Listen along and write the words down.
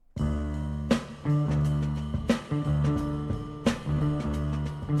Welcome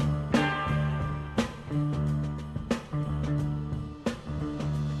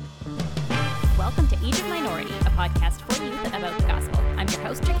to Age of Minority, a podcast for youth about the gospel. I'm your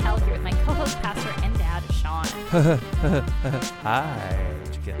host, Jaquel, here with my co-host, pastor, and dad, Sean. Hi.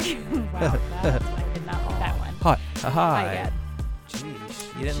 Wow, I did not like that one. Hi. Hi, Dad.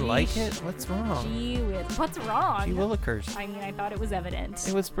 Jeez, you didn't like it? What's wrong? Gee whiz. What's wrong? Gee willikers. I mean, I thought it was evident.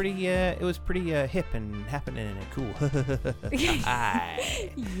 It was pretty hip and happening and cool. Hi.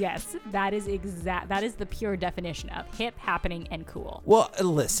 Yes, that is the pure definition of hip, happening, and cool. Well,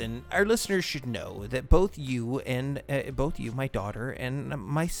 listen, our listeners should know that both you, my daughter, and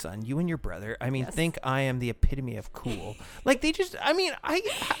my son, you and your brother, Yes. think I am the epitome of cool. Like, they just, I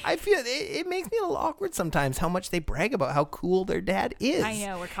feel it makes me a little awkward sometimes how much they brag about how cool their dad is. I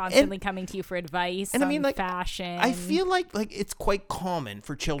know, we're constantly coming to you for advice on fashion. I feel like it's quite common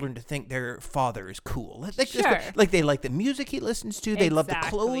for children to think their father is cool. Sure. Like they like the music he listens to. They love the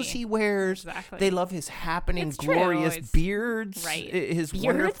clothes he wears. Exactly. They love his happening, It's glorious true. beards. Right. His Beards?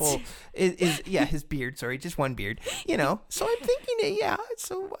 wonderful, his beard. Sorry, just one beard. So I'm thinking,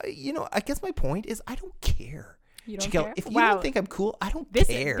 So I guess my point is, I don't care. You don't Jaquel, care? if you Wow. don't think I'm cool, I don't This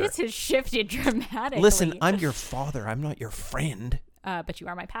care. This has shifted dramatically. Listen, I'm your father. I'm not your friend. But you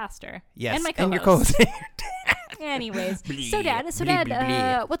are my pastor. Yes, And my and your co-host. co-host. Anyways, Blee, so Dad, blee, blee,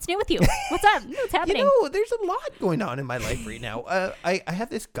 blee. what's new with you? What's up? What's happening? There's a lot going on in my life right now. I have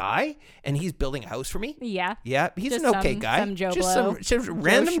this guy, and he's building a house for me. Yeah. Yeah, he's Just an okay some- guy. some Joe just Blow. some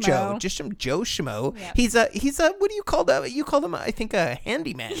random Joe, Schmo. just some Joe Schmo. Yep. He's a what do you call that? You call them, I think, a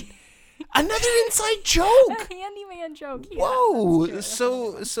handyman. Another inside joke. A handyman joke. Yeah, Whoa! that's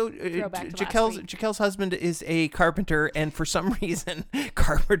true. So Throwback to last week. Jaquel's husband is a carpenter, and for some reason,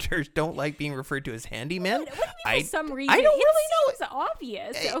 carpenters don't like being referred to as handyman. What do you mean for some reason? I don't really know. It's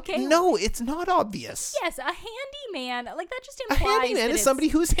obvious. Okay. No, it's not obvious. Yes, a handyman. Like that just A implies handyman that is somebody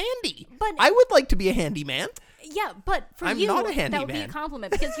who's handy. But- I would like to be a handyman. Yeah, but for I'm you, not a that would be a handyman.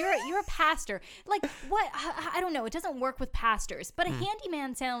 compliment because you're a pastor. Like what? I don't know. It doesn't work with pastors, but a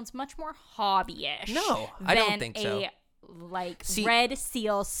handyman sounds much more hobbyish. No, I don't than think so. See- Red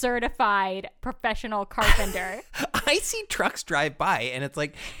Seal certified professional carpenter. I see trucks drive by, and it's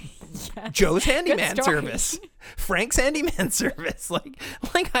like Joe's handyman story. service, Frank's handyman service.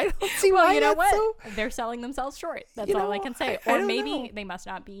 Like I don't see Well, why. you know that's what? so- They're selling themselves short. That's You all know, I can say. I Or don't maybe know. they must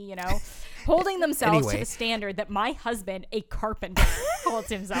not be, holding themselves to Anyway. the standard that my husband, a carpenter, holds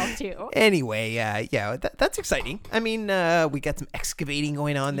himself to. Anyway, that's exciting. I mean, we got some excavating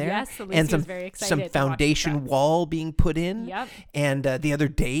going on there, Yes, Alicia and some was very excited some to watch foundation that. wall being put in. Yep. And the other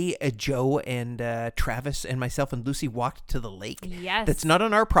day, Joe and Travis and myself and Lucy walked to the lake. Yes. That's not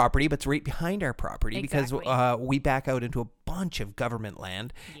on our property, but it's right behind our property Exactly. because we back out into a bunch of government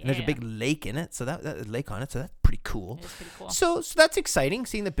land, and there's a Yeah. big lake in it. So that lake on it. So that's pretty cool. It is pretty cool. So that's exciting,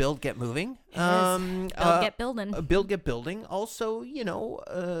 seeing the build get moving. Build, get building. Build get building. Also,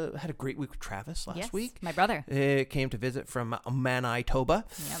 had a great week with Travis last Yes, week. my brother. Came to visit from Manitoba,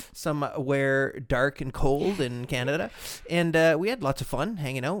 Yep. somewhere dark and cold in Canada, and we had lots of fun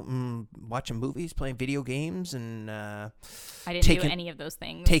hanging out, and watching movies, playing video games, and I didn't do taking- any of those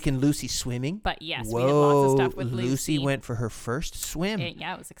things. taking Lucy swimming. But yes, Whoa, we did lots of stuff with Lucy. went for her first swim.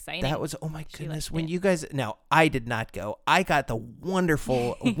 Yeah, it was exciting. That was, oh my She goodness. liked When it. you guys, now I did not go. I got the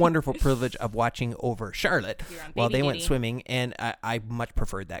wonderful, wonderful privilege of watching over Charlotte You were on while baby they went duty. swimming. And I much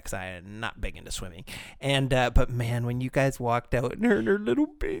preferred that because I am not big into swimming. And, but man, when you guys walked out in her little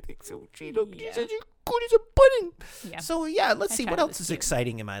bathing suit, she looked Yeah. as good as a pudding. Yeah. So yeah, let's I see tried what it else was is cute.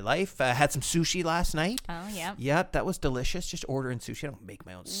 exciting in my life. Had some sushi last night. Oh, yeah. Yep, that was delicious. Just ordering sushi. I don't make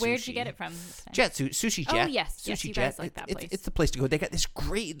my own sushi. Where'd you get it from? this time? Jet Sushi Oh, Jet. yes. Yes, Sushi you Jet. guys like that place. It's the place to go. They got this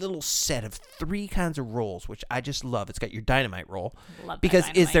great little set of 3 kinds of rolls, which I just love. It's got your dynamite roll. Love that Because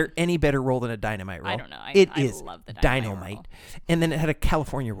is there dynamite. any better roll than a dynamite roll? I don't know. I is love the dynamite roll. And then it had a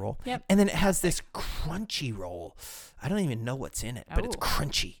California roll. Yep. And then it has this crunchy roll. I don't even know what's in it, but it's Oh.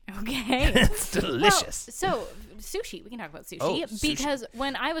 crunchy. Okay. It's delicious. Well, so sushi. We can talk about sushi, Oh, sushi. because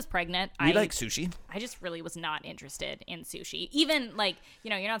when I was pregnant, We like sushi. I just really was not interested in sushi. Even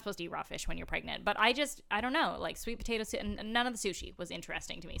you're not supposed to eat raw fish when you're pregnant, but I don't know, like sweet potato and none of the sushi was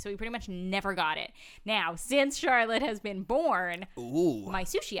interesting to me. So we pretty much never got it. Now, since Charlotte has been born, Ooh. my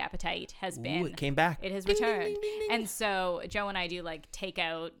sushi appetite has been it came back. It has Ding, ding, returned. ding, ding, ding. And so Joe and I do like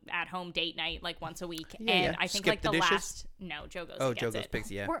takeout at home date night like once a week. Yeah, and yeah. I think Skip like the the last Delicious? No, Joe Goes. Oh, gets Joe Goes it. picks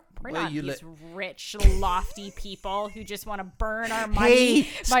it, yeah. We're Well, not you these rich, lofty people who just want to burn our money. Hey,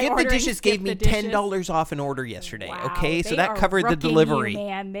 by Skip the ordering Dishes Skip gave me the Dishes. $10 off an order yesterday. Wow, Okay, so they that are covered the rooking delivery. You,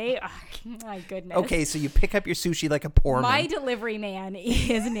 man, they are. My goodness. Okay, so you pick up your sushi like a poor My man. delivery man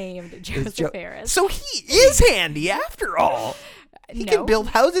is named Joseph Ferris. So he is handy after all. He No. can build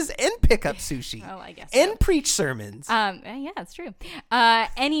houses and pick up sushi. Well, I guess and so. preach sermons. Yeah, it's true.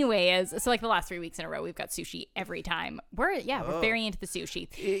 Anyways, so like the last 3 weeks in a row, we've got sushi every time. We're very into the sushi.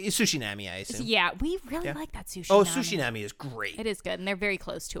 Sushi Nami, I assume. Yeah, we really like that sushi. Oh, Nami. Sushi Nami is great. It is good, and they're very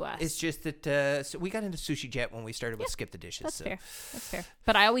close to us. It's just that so we got into Sushi Jet when we started with Skip the Dishes. That's so. fair. That's fair.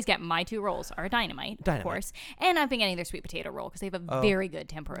 But I always get my 2 rolls are Dynamite, of course, and I've been getting their sweet potato roll because they have a very good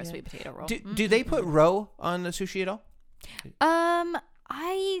tempura sweet potato roll. Do they put roe on the sushi at all?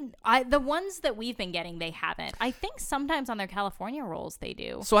 I the ones that we've been getting, they haven't. I think sometimes on their California rolls they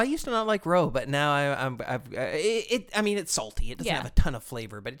do. So I used to not like roe, but now I mean, it's salty. It doesn't have a ton of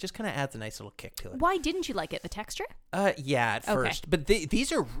flavor, but it just kind of adds a nice little kick to it. Why didn't you like it? The texture? Yeah, at first, but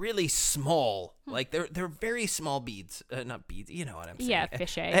these are really small. Like they're very small beads, not beads. You know what I'm saying? Yeah,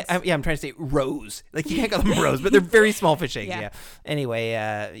 fish eggs. I'm trying to say roes. Like you can't call them roes, but they're very small fish eggs. Yeah. Anyway,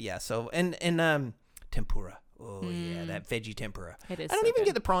 yeah. So and tempura. Oh yeah, that veggie tempura. It is I don't so even good.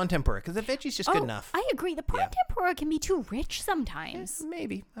 get the prawn tempura because the veggie's just good enough. I agree. The prawn tempura can be too rich sometimes.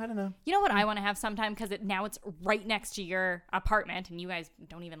 Maybe, I don't know. You know what I want to have sometime because now it's right next to your apartment and you guys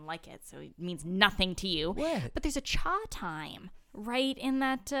don't even like it, so it means nothing to you. What? But there's a cha time right in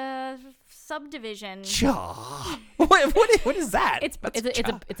that subdivision. Cha. What is that? It's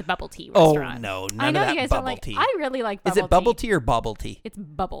a bubble tea Oh restaurant. no, I none know of that you guys bubble don't like. tea. I really like bubble Is it bubble tea. tea or bobble tea? It's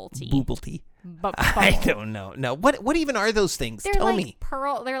bubble tea. Booble tea. Bubble. I don't know. No. What even are those things? They're Tell like me.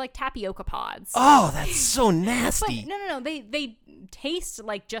 They're like tapioca pods. Oh, that's so But nasty. no. They taste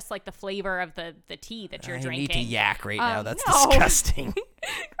like just like the flavor of the tea that you're I drinking. need to yak right now. That's no. disgusting.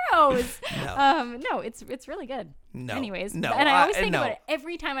 Gross. No. No, it's really good. No. Anyways, No. and I always think no. about it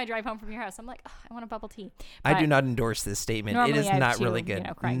every time I drive home from your house. I'm like, I want a bubble tea. I But do not endorse this statement. It normally is I have not two, really good.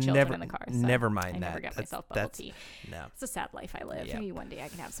 crying children never, in the car. So never mind I that. never get myself bubble tea. No. It's a sad life I live. Yeah. Maybe one day I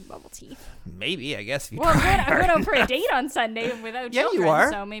can have some bubble tea. Maybe, I guess. If you Well, try I'm going hard out for a enough. date on Sunday without Yeah, you children.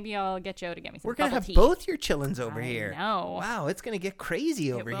 are. So maybe I'll get Joe to get me some We're going to bubble have tea. both your chillins over I here. know. Wow, it's going to get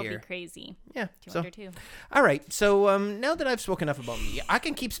crazy over It will here. be crazy. Yeah. 202. All right. So now that I've spoken enough about me, I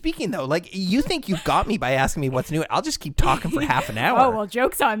can keep speaking though. Like you think you've got me by asking me what's new. I'll just keep talking for half an hour. Oh, well,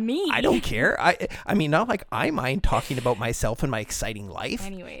 joke's on me. I don't care. I mean, not like I mind talking about myself and my exciting life.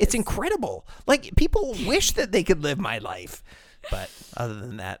 Anyways. It's incredible. Like people wish that they could live my life. But other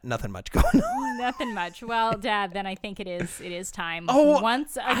than that, nothing much going on. Nothing much. Well, Dad, then I think it is time. Oh,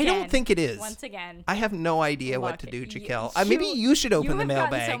 once again. I don't think it is. Once again. I have no idea what to Look, do, you- Jaquel. Maybe you should open the have gotten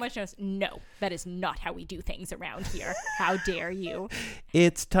mailbag. so much notice. No, that is not how we do things around here. How dare you?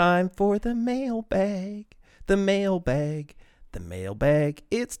 It's time for the mailbag. The mailbag. The mailbag.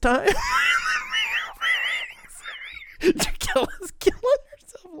 It's time. Jaquel is killing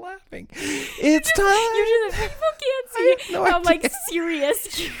herself laughing. It's time. You just people can't I see have no how like idea.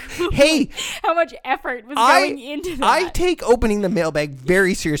 serious you Hey, how much effort was going into that. I take opening the mailbag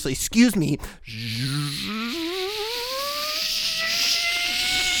very seriously. Excuse me.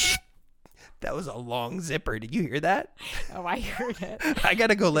 That was a long zipper. Did you hear that? Oh, I heard it. I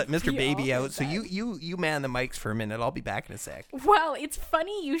gotta go let Mr. We Baby all out. heard So that. you man the mics for a minute. I'll be back in a sec. Well, it's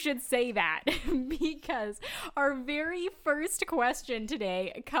funny you should say that because our very first question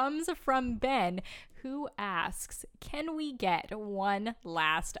today comes from Ben, who asks, can we get one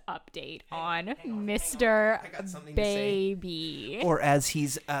last update on Mr. I got something to say. Baby? Or as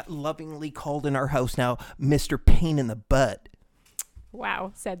he's lovingly called in our house now, Mr. Pain in the Butt.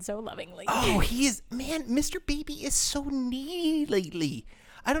 Wow, said so lovingly. Oh, he is, man, Mr. Baby is so needy lately.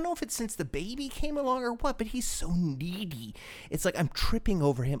 I don't know if it's since the baby came along or what, but he's so needy. It's like I'm tripping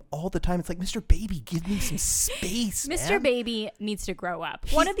over him all the time. It's like, Mr. Baby, give me some space, Mr. man. Baby needs to grow up.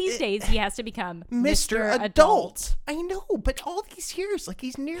 One of these days, he has to become Mr. Adult. I know, but all these years, like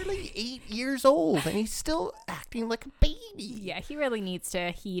he's nearly 8 years old and he's still acting like a baby. Yeah, he really needs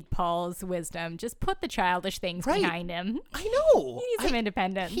to heed Paul's wisdom. Just put the childish things Right. behind him. I know. He needs some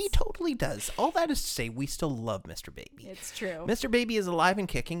independence. He totally does. All that is to say, we still love Mr. Baby. It's true. Mr. Baby is alive and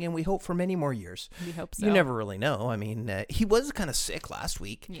kicking, and we hope for many more years. We hope so. You never really know. I mean, he was kind of sick last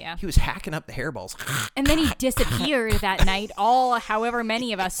week. Yeah. He was hacking up the hairballs. And then he disappeared that night, however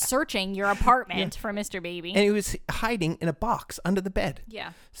many of us searching your apartment for Mr. Baby. And he was hiding in a box under the bed.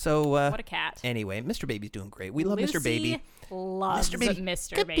 Yeah. So, what a cat. Anyway, Mr. Baby's doing great. We love Lucy Mr. Baby. Loves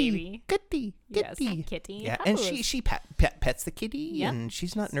Mr. Baby. Kitty. Yes, kitty. Yeah, and House. she pets the kitty, Yep. and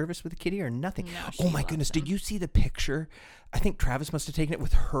she's not nervous with the kitty or nothing. No, Oh my she goodness! loves Did you see the picture? I think Travis must have taken it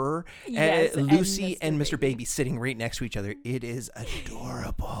with her, Yes, and Lucy, and Mr. Mr. Baby sitting right next to each other. It is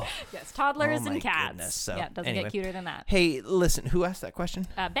adorable. Yes, toddlers Oh my and cats. goodness. So, yeah, it doesn't anyway. get cuter than that. Hey, listen, who asked that question?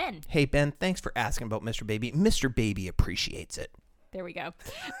 Ben. Hey, Ben, thanks for asking about Mr. Baby. Mr. Baby appreciates it. There we go.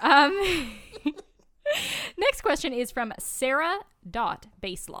 Next question is from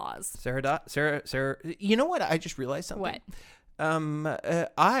Sarah.Baselaws. Sarah. You know what? I just realized something.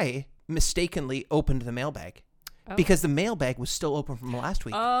 What? I mistakenly opened the mailbag because the mailbag was still open from last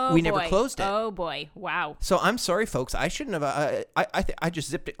week. Oh, we boy. never closed it. Oh, boy. Wow. So I'm sorry, folks. I shouldn't have. I just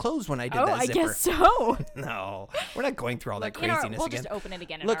zipped it closed when I did that I zipper. guess so. No, we're not going through all that Look, craziness we'll again. just open it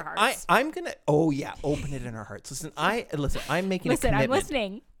again in Look, our hearts. I'm gonna. Oh yeah, open it in our hearts. Listen, I'm making a Listen, commitment. I'm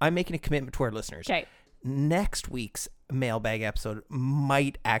listening. I'm making a commitment to our listeners. Okay. Next week's mailbag episode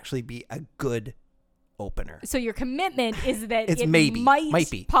might actually be a good opener. So your commitment is that It's it might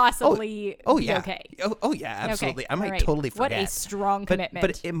be possibly Oh be yeah. okay. Oh yeah, absolutely. Okay. I might All right. totally forget. What a strong commitment.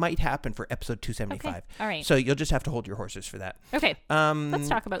 But it might happen for episode 275. Okay. All right. So you'll just have to hold your horses for that. Okay. Let's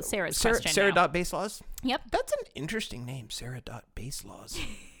talk about Sarah's question now. Sarah.Baselaws? Yep. That's an interesting name, Sarah.Baselaws.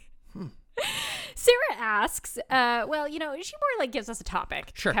 Sarah asks, she more like gives us a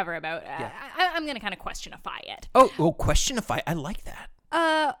topic Sure. to cover about. I'm going to kind of questionify it. Oh, questionify. I like that.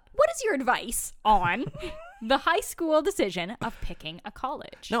 What is your advice on the high school decision of picking a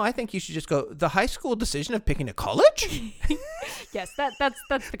college? No, I think you should just go, the high school decision of picking a college? Yes, that's the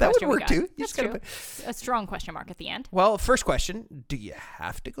That question would we work got. too. You That's just gotta true. A strong question mark at the end. Well, first question, do you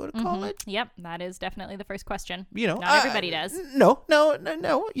have to go to college? Yep, that is definitely the first question. You know, Not everybody does. No.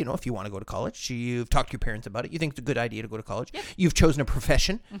 You know, if you want to go to college, you've talked to your parents about it. You think it's a good idea to go to college. Yep. You've chosen a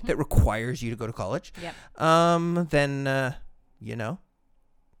profession that requires you to go to college. Yep. Then,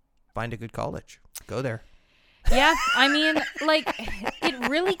 find a good college. Go there. Yeah, I mean, like, it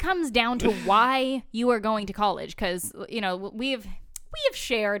really comes down to why you are going to college, because, we have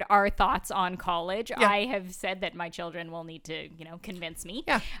shared our thoughts on college. Yeah. I have said that my children will need to, convince me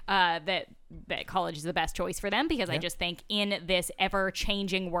Yeah. that college is the best choice for them, because I just think in this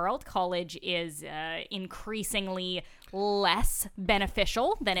ever-changing world, college is increasingly less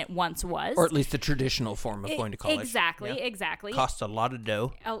beneficial than it once was. Or at least the traditional form of going to college. Exactly, Yeah. exactly. Costs a lot of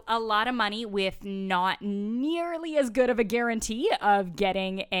dough. A lot of money with not nearly as good of a guarantee of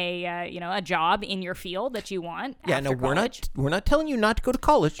getting a job in your field that you want. Yeah, after no, college. we're not telling you not to go to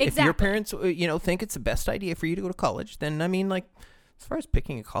college. If your Exactly. parents, think it's the best idea for you to go to college, then I mean, like, as far as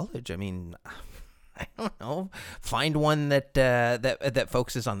picking a college, I mean, I don't know. Find one that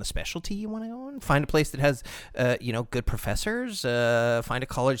focuses on the specialty you want to go on. Find a place that has, good professors. Find a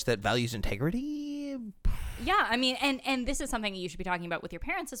college that values integrity. Yeah, I mean, and this is something that you should be talking about with your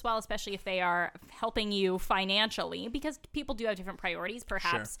parents as well, especially if they are helping you financially, because people do have different priorities.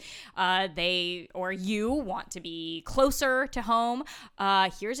 Perhaps they or you want to be closer to home.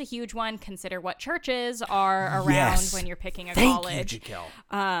 Here's a huge one. Consider what churches are around Yes. when you're picking a Thank college. you,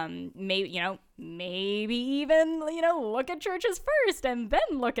 Jaquel. Maybe even, look at churches first and then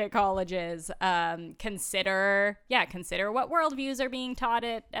look at colleges. Consider what worldviews are being taught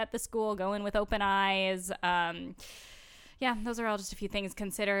at the school. Go in with open eyes. Those are all just a few things.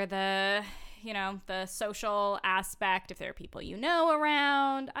 Consider the social aspect, if there are people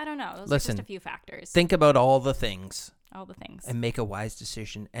around. I don't know. Those Listen, are just a few factors. Think about all the things all the things. and make a wise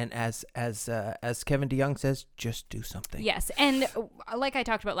decision. And as Kevin DeYoung says, just do something. Yes, and like I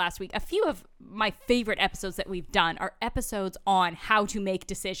talked about last week, a few of my favorite episodes that we've done are episodes on how to make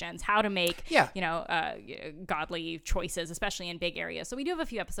decisions, how to make godly choices, especially in big areas. So we do have a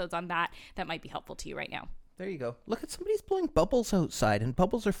few episodes on that might be helpful to you right now. There you go. Look at somebody's blowing bubbles outside, and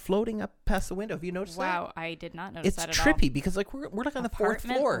bubbles are floating up past the window. Have you noticed that? Wow, I did not notice It's that at all. trippy because like we're like on the fourth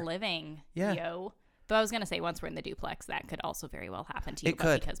Apartment floor. living, Yeah. yo. Though I was going to say once we're in the duplex, that could also very well happen to you. It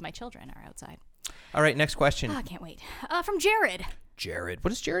could. Because my children are outside. All right, next question. I can't wait. From Jared. Jared, what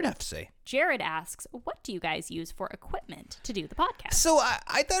does Jared have to say? Jared asks, what do you guys use for equipment to do the podcast? So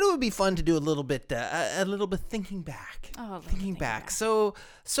I thought it would be fun to do a little bit thinking back. Oh, thinking back. So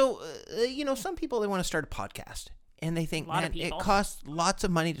some people, they want to start a podcast. and they think, A lot man, of it people. costs lots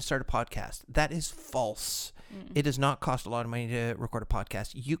of money to start a podcast. That is false. It does not cost a lot of money to record a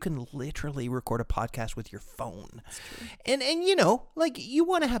podcast. You can literally record a podcast with your phone. And you know, like, you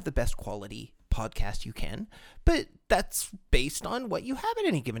want to have the best quality podcast you can, but that's based on what you have at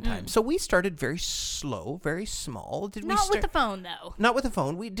any given time. So we started very slow, very small. Did we Not start with the phone, though. Not with the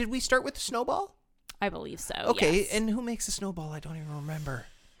phone. Did we start with the snowball? I believe so. Okay, yes. and who makes a snowball? I don't even remember.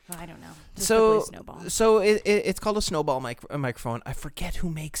 I don't know. Just the blue snowball. So it's called a snowball microphone. I forget who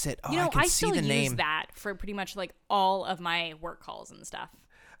makes it. Oh, You know, I can see still the use name. that for pretty much like all of my work calls and stuff.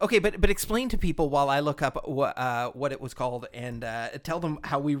 Okay, but explain to people while I look up what it was called, and tell them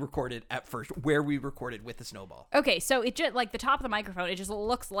how we recorded at first, where we recorded with the snowball. Okay, so it just like the top of the microphone, it just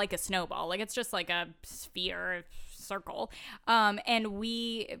looks like a snowball. Like it's just like a sphere, circle, and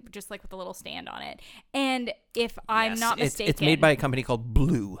we just like with a little stand on it. And if I'm not mistaken, it's made by a company called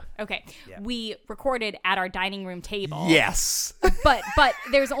Blue. Okay, we recorded at our dining room table. Yes, but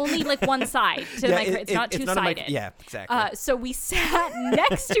there's only like one side to the microphone. It's not two-sided. Yeah, exactly. So we sat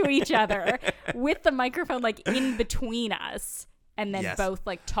next to each other with the microphone like in between us, and then both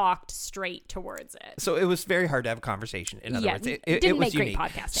like talked straight towards it. So it was very hard to have a conversation. In other words, it didn't was make unique.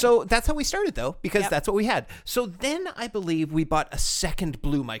 great podcasting. So that's how we started, though, because that's what we had. So then I believe we bought a second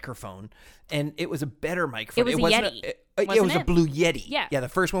Blue microphone, and it was a better microphone. It was a Yeti, it was a Blue Yeti. Yeah. The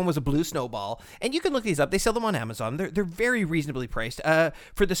first one was a Blue Snowball, and you can look these up. They sell them on Amazon. They're very reasonably priced.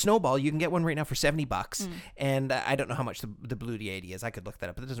 For the Snowball, you can get one right now for $70, and I don't know how much the Blue Yeti is. I could look that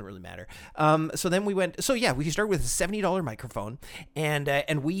up, but it doesn't really matter. So then we went. So yeah, we started with a $70 microphone,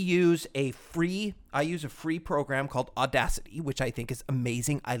 and we use I use a free program called Audacity, which I think is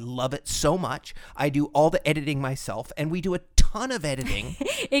amazing. I love it so much. I do all the editing myself, and we do a ton of editing.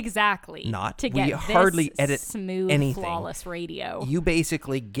 Exactly. Not. To get We hardly edit smooth, anything. flawless radio. You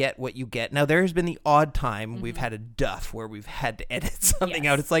basically get what you get. Now, there has been the odd time we've had a duff where we've had to edit something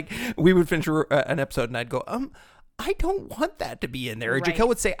out. It's like we would finish an episode, and I'd go, I don't want that to be in there. Or Right. Jaquel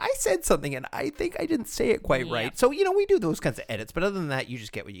would say, I said something and I think I didn't say it quite right. So, you know, we do those kinds of edits, but other than that, you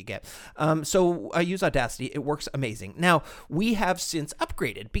just get what you get. So I use Audacity. It works amazing. Now, we have since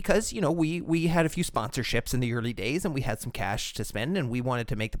upgraded because, you know, we had a few sponsorships in the early days and we had some cash to spend and we wanted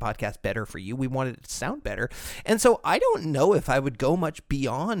to make the podcast better for you. We wanted it to sound better. And so I don't know if I would go much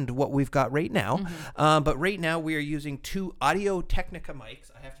beyond what we've got right now. But right now we are using two Audio Technica mics.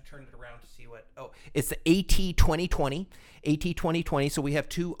 I have to turn it around to see what. Oh, it's the AT2020. So we have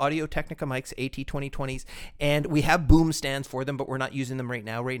two Audio Technica mics, AT2020s, and we have boom stands for them, but we're not using them right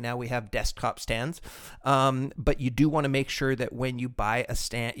now. Right now we have desktop stands. But you do want to make sure that when you buy a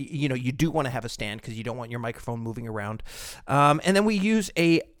stand, you know, you do want to have a stand because you don't want your microphone moving around. And then we use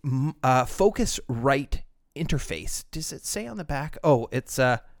a Focusrite interface. Does it say on the back? Oh, it's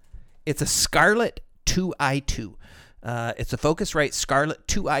a Scarlett 2i2. It's a Focusrite Scarlett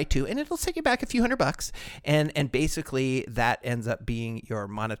 2i2, and it'll set you back a few $100, and basically that ends up being your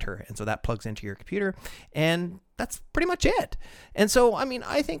monitor, and so that plugs into your computer, and that's pretty much it. And so, I mean,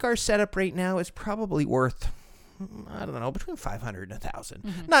 I think our setup right now is probably worth, I don't know, between $500 and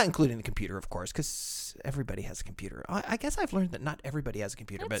 $1,000, not including the computer, of course, because everybody has a computer. I guess I've learned that not everybody has a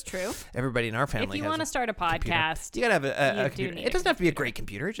computer, That's but true. Everybody in our family If you has want to start a podcast, you gotta have a you computer. do need It doesn't have to be a great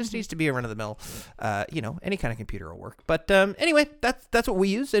computer. It just needs to be a run-of-the-mill, you know, any kind of computer will work. But anyway, that's what we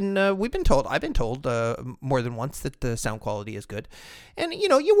use, and I've been told more than once that the sound quality is good, and you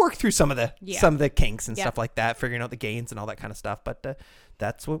know, you work through some of the kinks and stuff like that, figuring out the gains and all that kind of stuff. But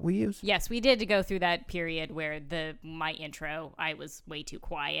that's what we use. Yes, we did go through that period where my intro, I was way too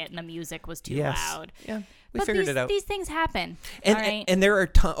quiet and the music was too loud. Yeah, we figured it out. These things happen. And, all right? and there are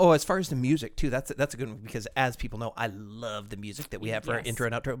as far as the music too, that's a good one, because as people know, I love the music that we have for our intro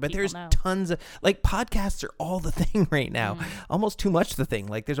and outro. But there's tons of, like, podcasts are all the thing right now. Almost too much the thing.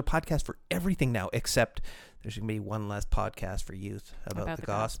 Like, there's a podcast for everything now, except there's going to be one less podcast for youth about the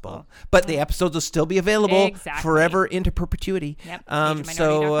gospel. But the episodes will still be available forever into perpetuity. Yep.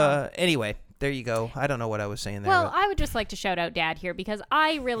 So anyway, there you go. I don't know what I was saying there. Well, I would just like to shout out Dad here, because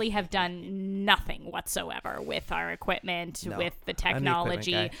I really have done nothing whatsoever with our equipment, with the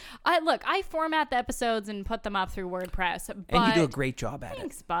technology. I format the episodes and put them up through WordPress. But and you do a great job at it.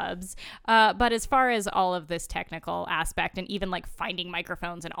 Thanks, Bubs. But as far as all of this technical aspect and even like finding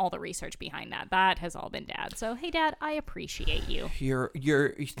microphones and all the research behind that has all been Dad. So, hey, Dad, I appreciate you.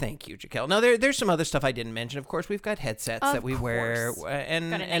 Thank you, Jaquel. Now, there's some other stuff I didn't mention. Of course, we've got headsets that we wear. Got a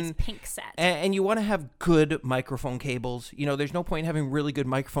nice pink set. And you want to have good microphone cables. You know, there's no point in having really good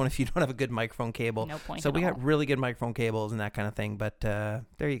microphone if you don't have a good microphone cable. No point So at we all. got really good microphone cables and that kind of thing. But there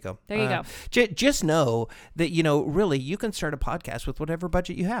you go. There you go. Just know that, you know, really you can start a podcast with whatever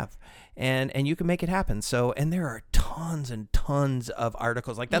budget you have, and you can make it happen. So, and there are tons and tons of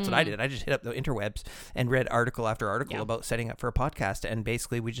articles. Like that's what I did. I just hit up the interwebs and read article after article about setting up for a podcast. And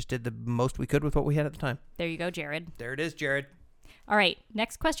basically we just did the most we could with what we had at the time. There you go, Jared. There it is, Jared. All right,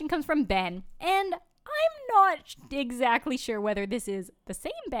 next question comes from Ben, and I'm not exactly sure whether this is the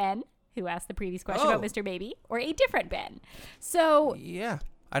same Ben who asked the previous question about Mr. Baby or a different Ben. So Yeah.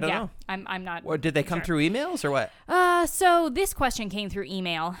 I don't know. I'm not. Or did they come through emails or what? So this question came through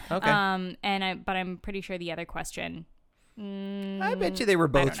email. Okay. But I'm pretty sure the other question. I bet you they were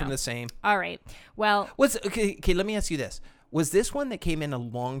both from the same. All right. Well, Okay, let me ask you this. Was this one that came in a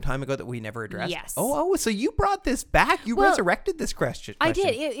long time ago that we never addressed? Yes. Oh, so you brought this back. You resurrected this question. I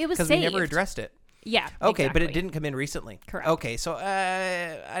did. It was because we never addressed it. Yeah. Okay, but it exactly. didn't come in recently. Correct. Okay, so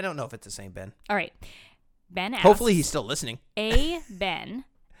I don't know if it's the same Ben. All right. Ben asks. Hopefully he's still listening. Ben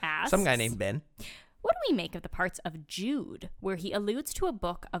asks. Some guy named Ben. What do we make of the parts of Jude where he alludes to a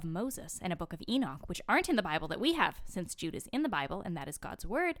book of Moses and a book of Enoch, which aren't in the Bible that we have, since Jude is in the Bible and that is God's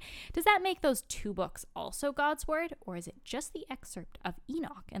word? Does that make those two books also God's word, or is it just the excerpt of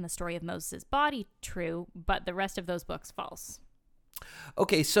Enoch and the story of Moses' body true, but the rest of those books false?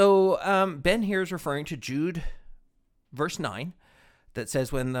 Okay, so Ben here is referring to Jude, verse 9, that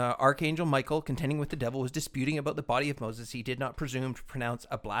says, when the archangel Michael, contending with the devil, was disputing about the body of Moses, he did not presume to pronounce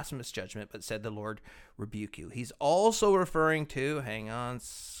a blasphemous judgment, but said, the Lord rebuke you. He's also referring to, hang on,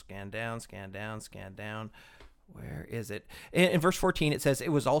 scan down. Where is it? In verse 14, it says, it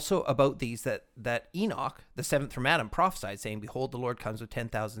was also about these that Enoch, the seventh from Adam, prophesied, saying, behold, the Lord comes with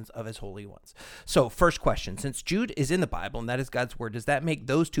 10,000s of his holy ones. So, first question, since Jude is in the Bible, and that is God's word, does that make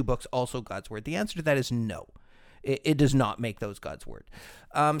those two books also God's word? The answer to that is no. It does not make those God's word.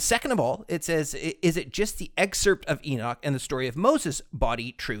 Second of all, it says, is it just the excerpt of Enoch and the story of Moses'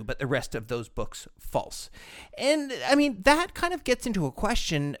 body true, but the rest of those books false? And I mean, that kind of gets into a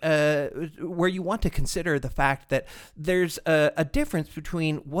question where you want to consider the fact that there's a difference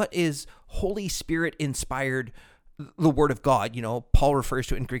between what is Holy Spirit inspired, the word of God. You know, Paul refers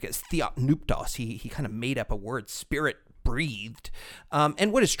to it in Greek as theopneuptos. He kind of made up a word, spirit breathed,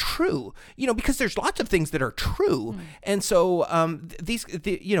 and what is true, you know, because there's lots of things that are true. And so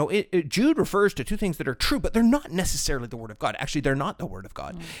Jude refers to two things that are true, but they're not necessarily the word of God. Actually, they're not the word of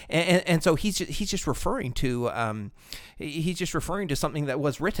God. And so he's just referring to something that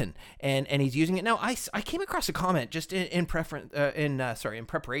was written, and he's using it. Now, I came across a comment just in preparation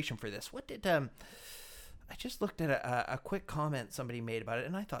for this. What did I just looked at a quick comment somebody made about it,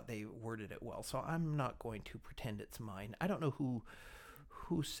 and I thought they worded it well, so I'm not going to pretend it's mine. I don't know who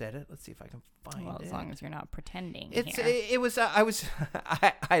said it. Let's see if I can find it. Well, as long as you're not pretending It's here. it was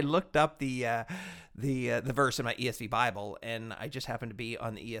I looked up the verse in my ESV Bible, and I just happened to be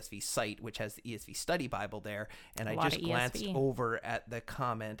on the ESV site, which has the ESV Study Bible there, and I just glanced over at the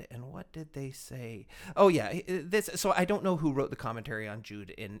comment, and what did they say? Oh yeah, this. So I don't know who wrote the commentary on Jude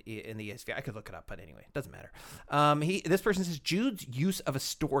in the ESV. I could look it up, but anyway, it doesn't matter. This person says Jude's use of a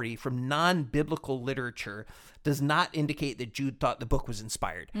story from non-biblical literature does not indicate that Jude thought the book was inspired.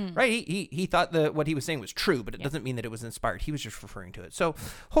 Right? He thought what he was saying was true, but it doesn't mean that it was inspired. He was just referring to it. So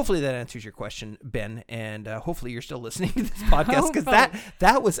hopefully that answers your question, Ben, and hopefully you're still listening to this podcast, because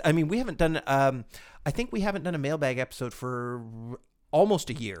that was, I mean, we haven't done, I think we haven't done a mailbag episode for almost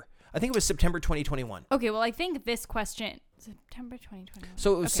a year. I think it was September 2021. Okay, well, I think this question, September 2021.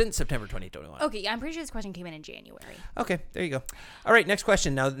 So it was since September 2021. Okay, I'm pretty sure this question came in January. Okay, there you go. All right, next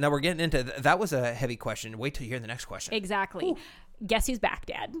question. Now we're getting into, that was a heavy question. Wait till you hear the next question. Exactly. Ooh. Guess who's back,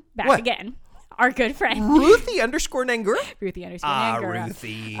 Dad? Back What? again. Our good friend. Ruthie_Nangura? Ruthie_Nangura.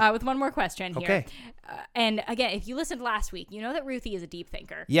 Ruthie. With one more question here. Okay. And again, if you listened last week, you know that Ruthie is a deep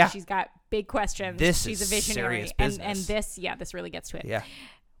thinker. Yeah. She's got big questions. She's Is a visionary. serious business. And this really gets to it. Yeah.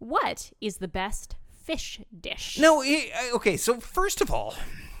 What is the best fish dish? No, okay, so first of all,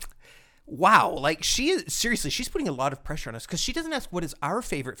 wow, like she's putting a lot of pressure on us, because she doesn't ask what is our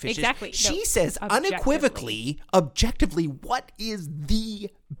favorite fish. Exactly. She says unequivocally, objectively, what is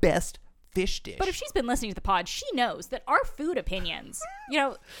the best fish dish? But if she's been listening to the pod, she knows that our food opinions,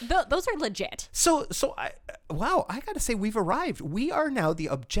 those are legit. So I gotta say, we've arrived. We are now the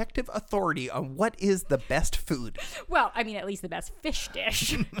objective authority on what is the best food. Well, I mean, at least the best fish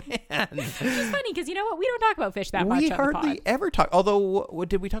dish. Man. Which is funny, because you know what? We don't talk about fish that much We on the pod. hardly ever talk. Although,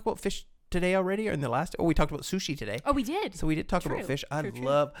 did we talk about fish today already, or in the last? Oh, we talked about sushi today. Oh, we did. So we did talk about True, fish. I true, true.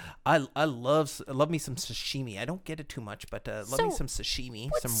 love me some sashimi. I don't get it too much, but love me So, some sashimi,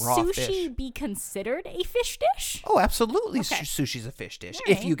 Would some raw sushi fish. be considered a fish dish? Oh, absolutely. Okay. Sushi's a fish dish.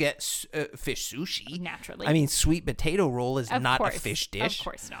 All If right. you get fish sushi, Naturally. I mean, sweet potato roll is Of not course. a fish dish. Of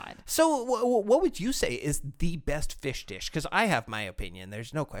course not. So, what would you say is the best fish dish? Because I have my opinion.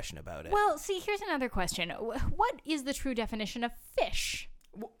 There's no question about it. Well, see, here's another question. What is the true definition of fish?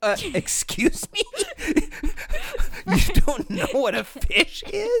 Excuse me? You don't know what a fish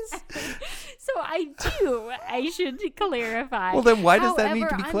is? So I do. I should clarify. Well, then why does that need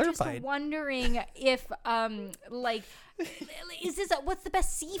to be However, I'm clarified? just wondering if, like, is this what's the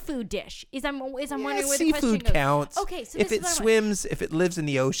best seafood dish? I'm wondering where the question seafood goes. counts. Okay, so if this it is what I want. swims, if it lives in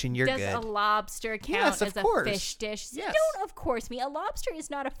the ocean, you're Does good. a lobster count Yes, of as a course. fish dish? Yes. Don't of course me. A lobster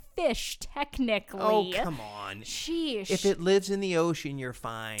is not a fish technically. Oh, come on. Sheesh. If it lives in the ocean, you're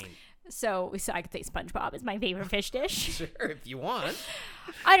fine. so I could say SpongeBob is my favorite fish dish. Sure, if you want.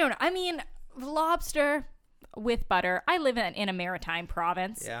 I don't know. I mean, lobster with butter. I live in a maritime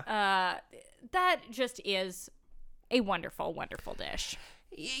province. Yeah. That just is a wonderful, wonderful dish.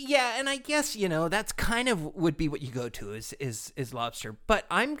 Yeah, and I guess, that's kind of would be what you go to is lobster. But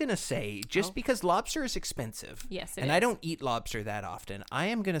I'm going to say, just because lobster is expensive, Yes, it and I is. don't eat lobster that often, I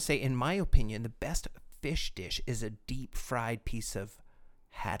am going to say, in my opinion, the best fish dish is a deep fried piece of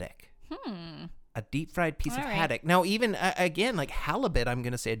haddock. A deep fried piece All of right. haddock. Now, even, again, like halibut, I'm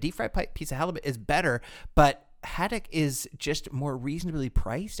going to say a deep fried piece of halibut is better, but haddock is just more reasonably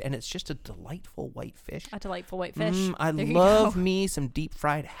priced, and it's just a delightful white fish. A delightful white fish. I There you love go. me some deep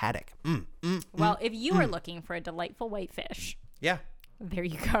fried haddock. Well, if you are looking for a delightful white fish, Yeah. there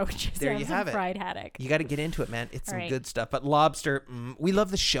you go. Just There have you some have it. fried haddock. You got to get into it, man. It's some Right. good stuff. But lobster, we love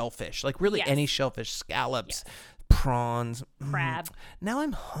the shellfish. Like really Yes. any shellfish, scallops, prawns, Crab. Now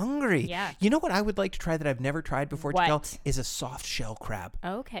I'm hungry. Yeah. You know what I would like to try that I've never tried before, What? Jaquel? Is a soft shell crab.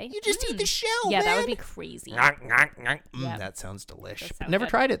 Okay. You just eat the shell, Yeah, man. that would be crazy. Mm, that sounds delish. Does But sound never good.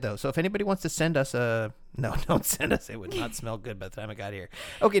 tried it though. So if anybody wants to send us a no, don't send us. It would not smell good by the time I got here.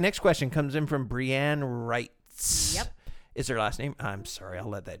 Okay, next question comes in from Brianne Wrights. Yep. Is her last name? I'm sorry, I'll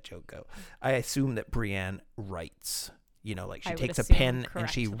let that joke go. I assume that Brianne writes. Like she I would takes a assume pen and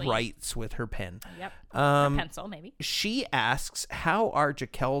she correctly. writes with her pen. Yep. Um, or pencil, maybe. She asks, "How are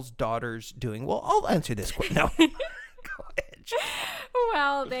Jaquel's daughters doing?" Well, I'll answer this question. No, go ahead.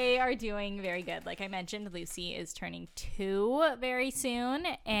 Well, they are doing very good. Like I mentioned, Lucy is turning 2 very soon,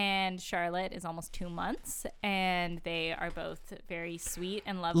 and Charlotte is almost 2 months, and they are both very sweet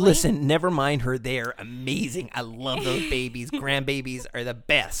and lovely. Listen, never mind her. They're amazing. I love those babies. Grandbabies are the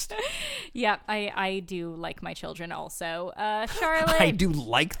best. Yep, I do like my children also. Charlotte, I do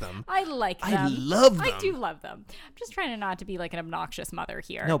like them. I like them. I love them. I do love them. I'm just trying to not to be like an obnoxious mother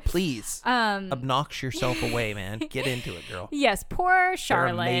here. No, please. Obnox yourself away, man. Get into it, girl. Yes, poor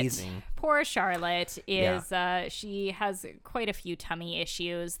Charlotte. amazing. Poor Charlotte is she has quite a few tummy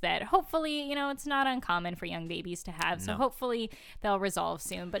issues that hopefully, it's not uncommon for young babies to have. So hopefully they'll resolve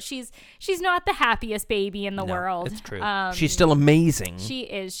soon. But she's not the happiest baby in the world. It's true. She's still amazing. She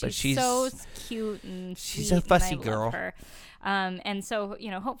is. But She's so cute and she's sweet, a fussy and I girl. love her. And so,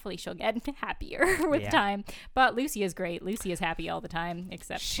 hopefully she'll get happier with Yeah. time. But Lucy is great. Lucy is happy all the time,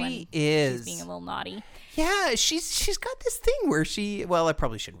 except She when is. she's being a little naughty. Yeah, she's got this thing where I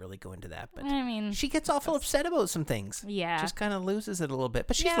probably shouldn't really go into that, but I mean, she gets awful upset about some things. Yeah. Just kind of loses it a little bit.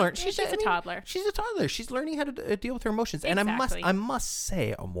 But she's Yeah, learned. she's a toddler. She's a toddler. She's learning how to deal with her emotions. And Exactly. I must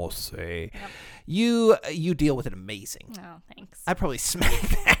say, you deal with it amazing. oh, thanks. I probably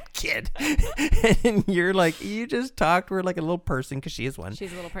smacked that kid. And you're like, you just talked to her like a little person because she is one.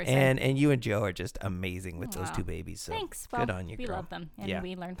 She's a little person. And you and Joe are just amazing with those Wow. two babies. So Thanks. good Well, on you, we girl. love them, and Yeah.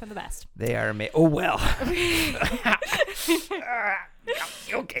 we learn from the best. They are amazing. Oh, well.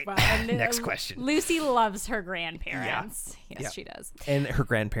 Okay. Well, and, Next question. Lucy loves her grandparents. Yes, Yeah. she does. And her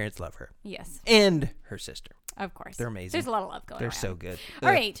grandparents love her. Yes, And her sister. of course. They're amazing. There's a lot of love going They're around. so good. All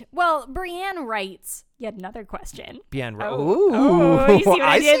right. Well, Brianne writes yet another question. Brianne writes. Oh, you see what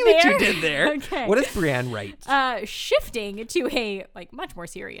I did see what you there? did there. Okay. What does Brianne write? Shifting to a much more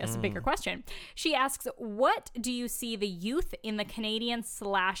serious, Mm. bigger question. She asks, "What do you see the youth in the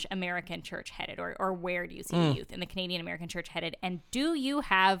Canadian/American church headed, or where do you see Mm. the youth in the Canadian American church headed? And do you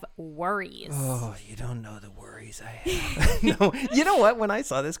have worries?" Oh, you don't know the worries I have. No, you know what? When I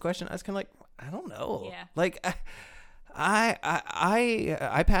saw this question, I was kind of like, I don't know. Yeah. Like,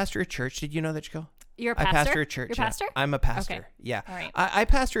 I pastor a church. Did you know that, Jaquel? You're a I pastor? pastor a church. You're a yeah. pastor? I'm a pastor. Okay. Yeah. All right. I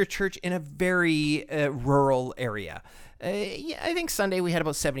pastor a church in a very rural area. Yeah, I think Sunday we had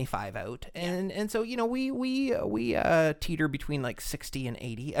about 75 out, and so we teeter between like 60 and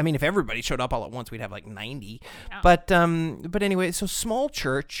 80. I mean, if everybody showed up all at once, we'd have like 90. Yeah. But anyway, so small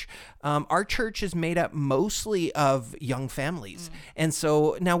church. Our church is made up mostly of young families, and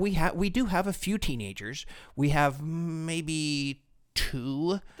so now we do have a few teenagers. We have maybe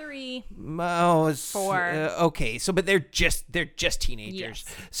 2, 3, 4. Okay, so but they're just teenagers.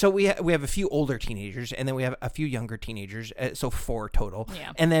 Yes. So we have a few older teenagers, and then we have a few younger teenagers. So 4 total,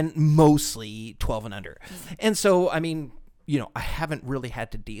 Yeah. and then mostly 12 and under. And so I mean, I haven't really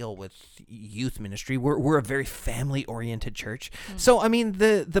had to deal with youth ministry. We're a very family-oriented church. So, I mean,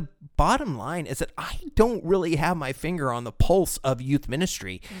 the bottom line is that I don't really have my finger on the pulse of youth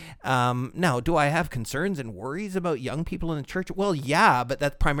ministry. Now, do I have concerns and worries about young people in the church? Well, yeah, but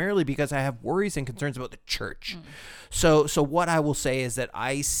that's primarily because I have worries and concerns about the church. So what I will say is that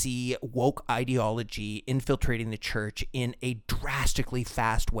I see woke ideology infiltrating the church in a drastically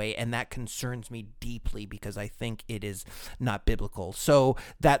fast way, and that concerns me deeply because I think it is not biblical. So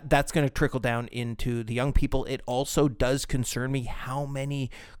that's going to trickle down into the young people. It also does concern me how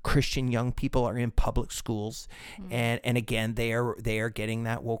many Christian young people are in public schools, and again they are getting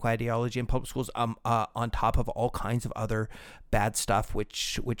that woke ideology in public schools on top of all kinds of other bad stuff,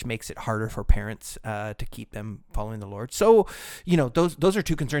 which makes it harder for parents to keep them following the Lord. So those are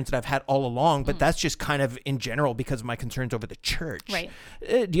 2 concerns that I've had all along, but that's just kind of in general because of my concerns over the church. Right.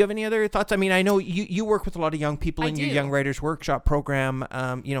 Do you have any other thoughts? I mean, I know you work with a lot of young people in your do. Young Writers Workshop program.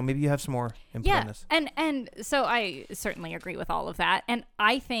 Maybe you have some more input on this. And so I certainly agree with all of that. And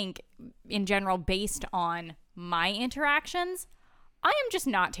I think in general, based on my interactions, I am just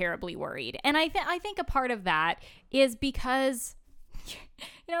not terribly worried. And I think a part of that is because,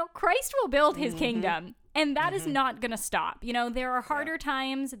 Christ will build his kingdom. And that is not going to stop. There are harder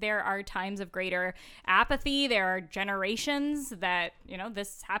times. There are times of greater apathy. There are generations that,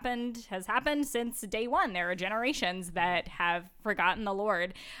 this has happened since day one. There are generations that have forgotten the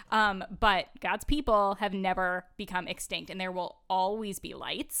Lord. But God's people have never become extinct. And there will always be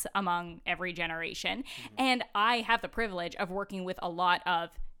lights among every generation. And I have the privilege of working with a lot of,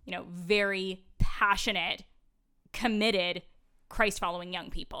 very passionate, committed, Christ-following young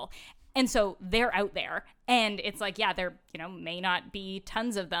people. And so they're out there, and it's like, yeah, there, may not be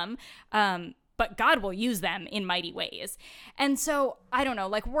tons of them, but God will use them in mighty ways. And so I don't know,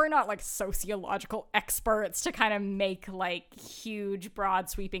 like, we're not like sociological experts to kind of make like huge, broad,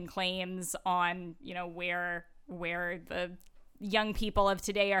 sweeping claims on, where the young people of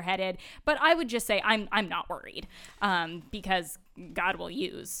today are headed. But I would just say I'm not worried, because God will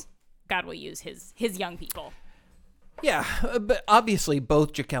use his young people. Yeah, but obviously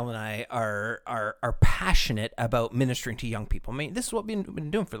both Jaquel and I are passionate about ministering to young people. I mean, this is what we've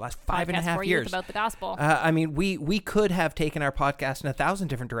been doing for the last 5.5 years. About the gospel. I mean, we could have taken our podcast in 1,000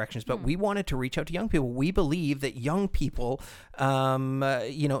 different directions, but we wanted to reach out to young people. We believe that young people,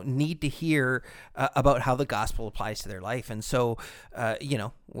 need to hear about how the gospel applies to their life. And so,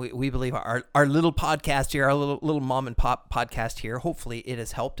 we believe our little podcast here, our little mom and pop podcast here, hopefully it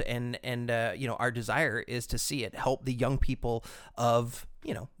has helped. And our desire is to see it help the young people of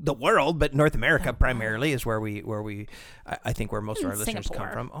the world, but North America primarily is where I think where most of our listeners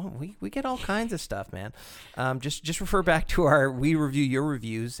come from. Oh, we get all kinds of stuff, man. Just refer back to our We Review Your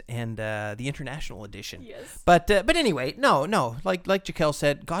Reviews and the international edition. Yes. But anyway, no, like Jaquel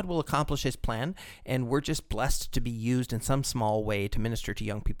said, God will accomplish his plan, and we're just blessed to be used in some small way to minister to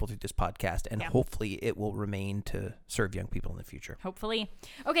young people through this podcast, and hopefully it will remain to serve young people in the future. Hopefully.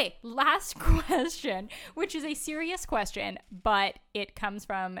 Okay, last question, which is a serious question, but it comes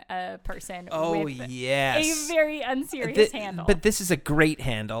from a person with a very unserious handle. But this is a great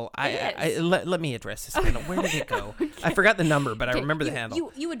handle. Let me address this handle. Where did it go? Okay. I forgot the number, but I remember the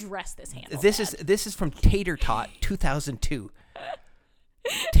handle. You address this handle. This is from Tater Tot 2002.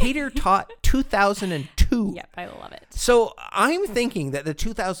 Tater Tot 2002. Yep, I love it. So I'm thinking that the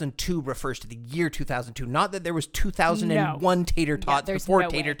 2002 refers to the year 2002, not that there was 2001 Tater Tots before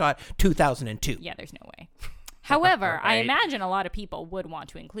Tater Tot 2002. Yeah, there's no way. However, Right. I imagine a lot of people would want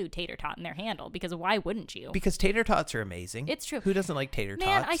to include tater tot in their handle, because why wouldn't you? Because tater tots are amazing. It's true. Who doesn't like tater tots?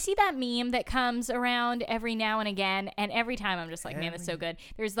 Man, I see that meme that comes around every now and again, and every time I'm just like, man, that's so good.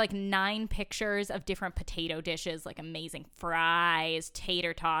 There's like 9 pictures of different potato dishes, like amazing fries,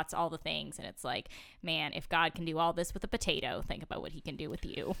 tater tots, all the things, and it's like, man, if God can do all this with a potato, think about what he can do with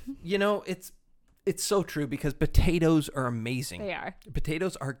you. It's so true because potatoes are amazing. They are.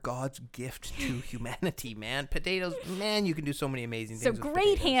 Potatoes are God's gift to humanity, man. Potatoes, man, you can do so many amazing So things.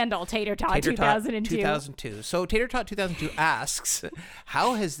 great handle, Tater Tot 2002. 2002. So Tater Tot 2002 asks,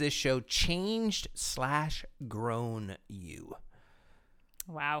 how has this show changed / grown you?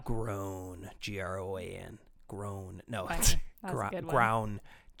 Wow. Grown, Groan, grown. No, Funny. it's That's a good one. grown,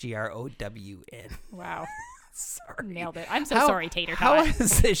 GROWN. Wow. Sorry. Nailed it. I'm so sorry, Tater How Tot.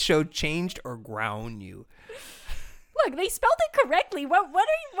 has this show changed or grown you? Look, they spelled it correctly. What more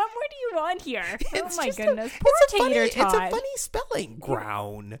do you want here? It's oh my just goodness. it's Poor a Tater Tot. It's a funny spelling.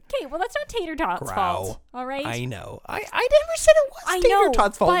 Grown. Okay, well that's not Tater Tot's Grow. fault. All right. I know. I never said it was I Tater know,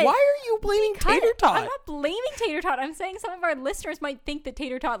 Tot's fault. but Why are you blaming Tater Tot? I'm not blaming Tater Tot. I'm saying some of our listeners might think that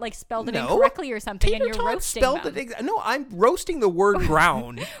Tater Tot like spelled it No. incorrectly or something, Tater and you're Tot roasting spelled them. it no, I'm roasting the word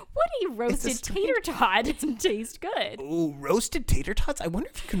ground. What a roasted strange- Tater Tot doesn't taste good. Ooh, roasted tater tots? I wonder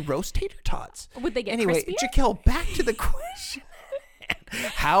if you can roast tater tots. Would they get Anyway, crispier? Jaquel, back to the question.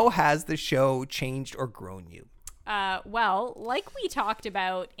 How has the show changed or grown you? Well, like we talked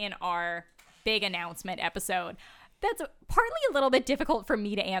about in our big announcement episode, that's partly a little bit difficult for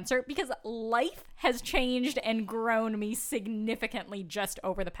me to answer because life has changed and grown me significantly just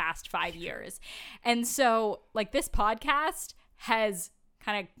over the past 5 years. And so, like, this podcast has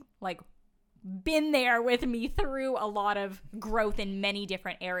kind of, like, been there with me through a lot of growth in many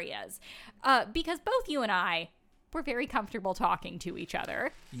different areas. Because both you and I were very comfortable talking to each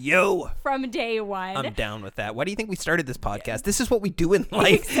other Yo, from day one. I'm down with that. Why do you think we started this podcast? This is what we do in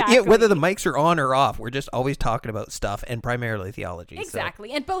life. Exactly. Yeah, whether the mics are on or off, we're just always talking about stuff and primarily theology. so-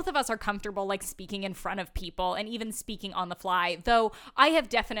 Exactly. And both of us are comfortable like speaking in front of people and even speaking on the fly, though I have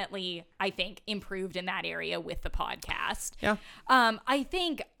definitely, I think, improved in that area with the podcast. Yeah. I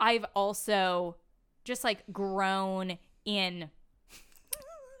think I've also just like grown in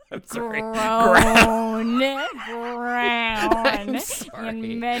I'm sorry. grown sorry.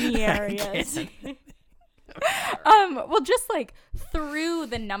 in many areas. Well, just like through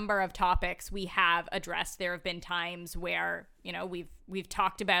the number of topics we have addressed, there have been times where, you know, we've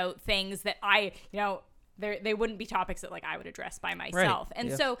talked about things that they wouldn't be topics that like I would address by myself. Right. And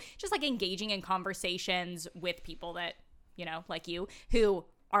Yeah. so just like engaging in conversations with people that, you know, like you, who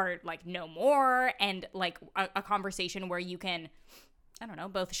are like know more, and like a conversation where you can, I don't know,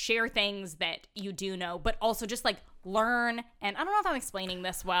 both share things that you do know, but also just like learn. And I don't know if I'm explaining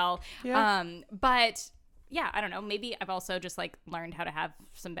this well. Yeah. But yeah, I don't know. Maybe I've also just like learned how to have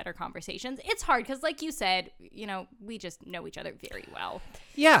some better conversations. It's hard because like you said, you know, we just know each other very well.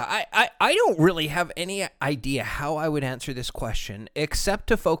 Yeah, I don't really have any idea how I would answer this question except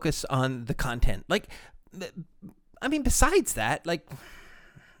to focus on the content. Like, I mean, besides that, like,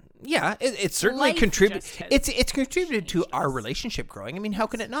 yeah, it certainly Life contributed. just has It's contributed to changed our us. relationship growing. I mean, how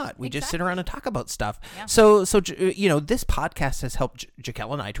can it not? We just sit Exactly. around and talk about stuff. Yeah. So you know, this podcast has helped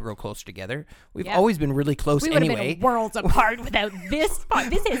Jaquel and I to grow closer together. We've Yeah. always been really close We would have anyway. been worlds apart without this.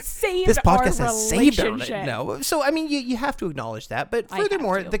 This has saved This podcast our has saved our relationship. no. So I mean, you have to acknowledge that. But I have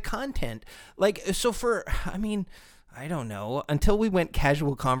furthermore, to. the content, like, so for, I mean, I don't know, until we went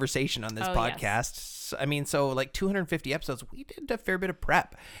casual conversation on this Oh, podcast. yes. I mean, so like 250 episodes, we did a fair bit of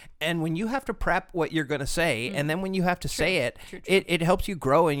prep. And when you have to prep what you're going to say, and then when you have to say it, True. it helps you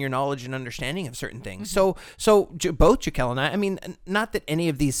grow in your knowledge and understanding of certain things. Mm-hmm. So both Jaquel and I mean, not that any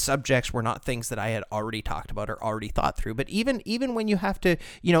of these subjects were not things that I had already talked about or already thought through, but even when you have to,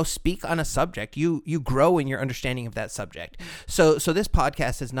 you know, speak on a subject, you grow in your understanding of that subject. Mm-hmm. So this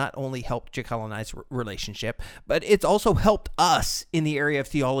podcast has not only helped Jaquel and I's relationship, but it's also helped us in the area of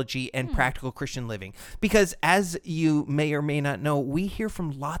theology and practical Christian living. Because as you may or may not know, we hear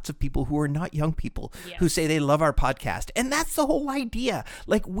from lots of people who are not young people who Yes. say they love our podcast. And that's the whole idea.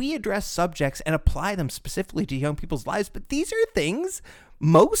 Like, we address subjects and apply them specifically to young people's lives, but these are things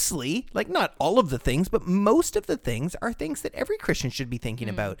mostly, like, not all of the things, but most of the things are things that every Christian should be thinking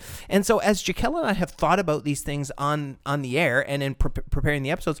about. And so as Jaquel and I have thought about these things on the air and in preparing the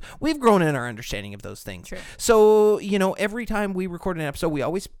episodes, we've grown in our understanding of those things. True. So, you know, every time we record an episode, we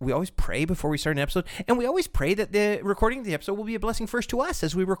always pray before we start an episode, and we always pray that the recording of the episode will be a blessing first to us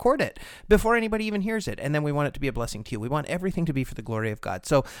as we record it before anybody even hears it, and then we want it to be a blessing to you. We want everything to be for the glory of God.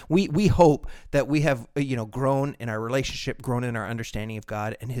 So we hope that we have, you know, grown in our relationship, grown in our understanding of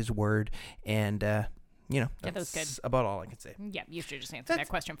God and His Word, and you know, Yeah, that was that's good. about all I can say. Yeah, you should just answer that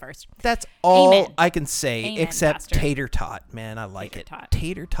question first. That's all Amen. I can say, Amen, except Pastor. Tater Tot. Man, I like Tater it. Tot.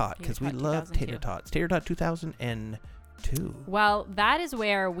 Tater Tot, because we Tater Tot love 2002. Tater Tots. Tater Tot 2002. Well, that is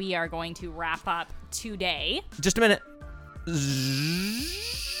where we are going to wrap up today. Just a minute.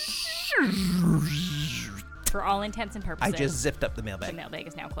 For all intents and purposes. I just zipped up the The mailbag. mailbag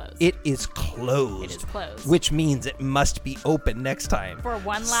is now closed. It is closed. It is closed. Which means it must be open next time. For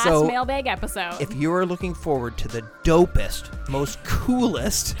one last So, mailbag episode. if you are looking forward to the dopest, most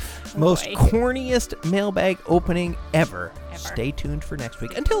coolest, most Boy. corniest mailbag opening ever, stay tuned for next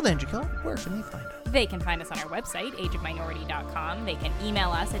week. Until then, Jaquel, where can they find us? They can find us on our website, ageofminority.com. They can email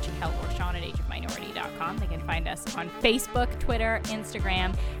us at jaquel@ageofminority.com. They can find us on Facebook, Twitter,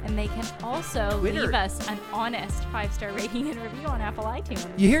 Instagram, and they can also Twitter. leave us an honest 5-star rating and review on Apple iTunes.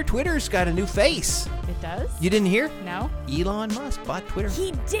 You hear Twitter's got a new face. It does? You didn't hear? No? Elon Musk bought Twitter.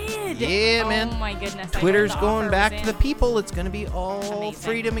 He did! Yeah, oh man. Oh my goodness. I heard Twitter's the going offer back was to the in. people. It's going to be all Amazing.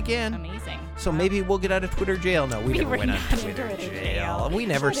 freedom again. Amazing. So maybe we'll get out of Twitter jail. No, we never were went on not in Twitter Twitter jail. jail. We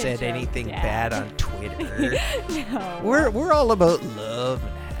never What a said joke, anything Dad. bad on Twitter. No. We're all about love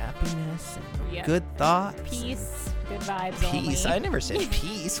and happiness and Yep. good thoughts. Peace. Good vibes Peace. only. I never said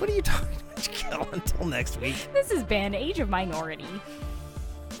peace. What are you talking about, Jaquel? Until next week. This has been Age of Minority.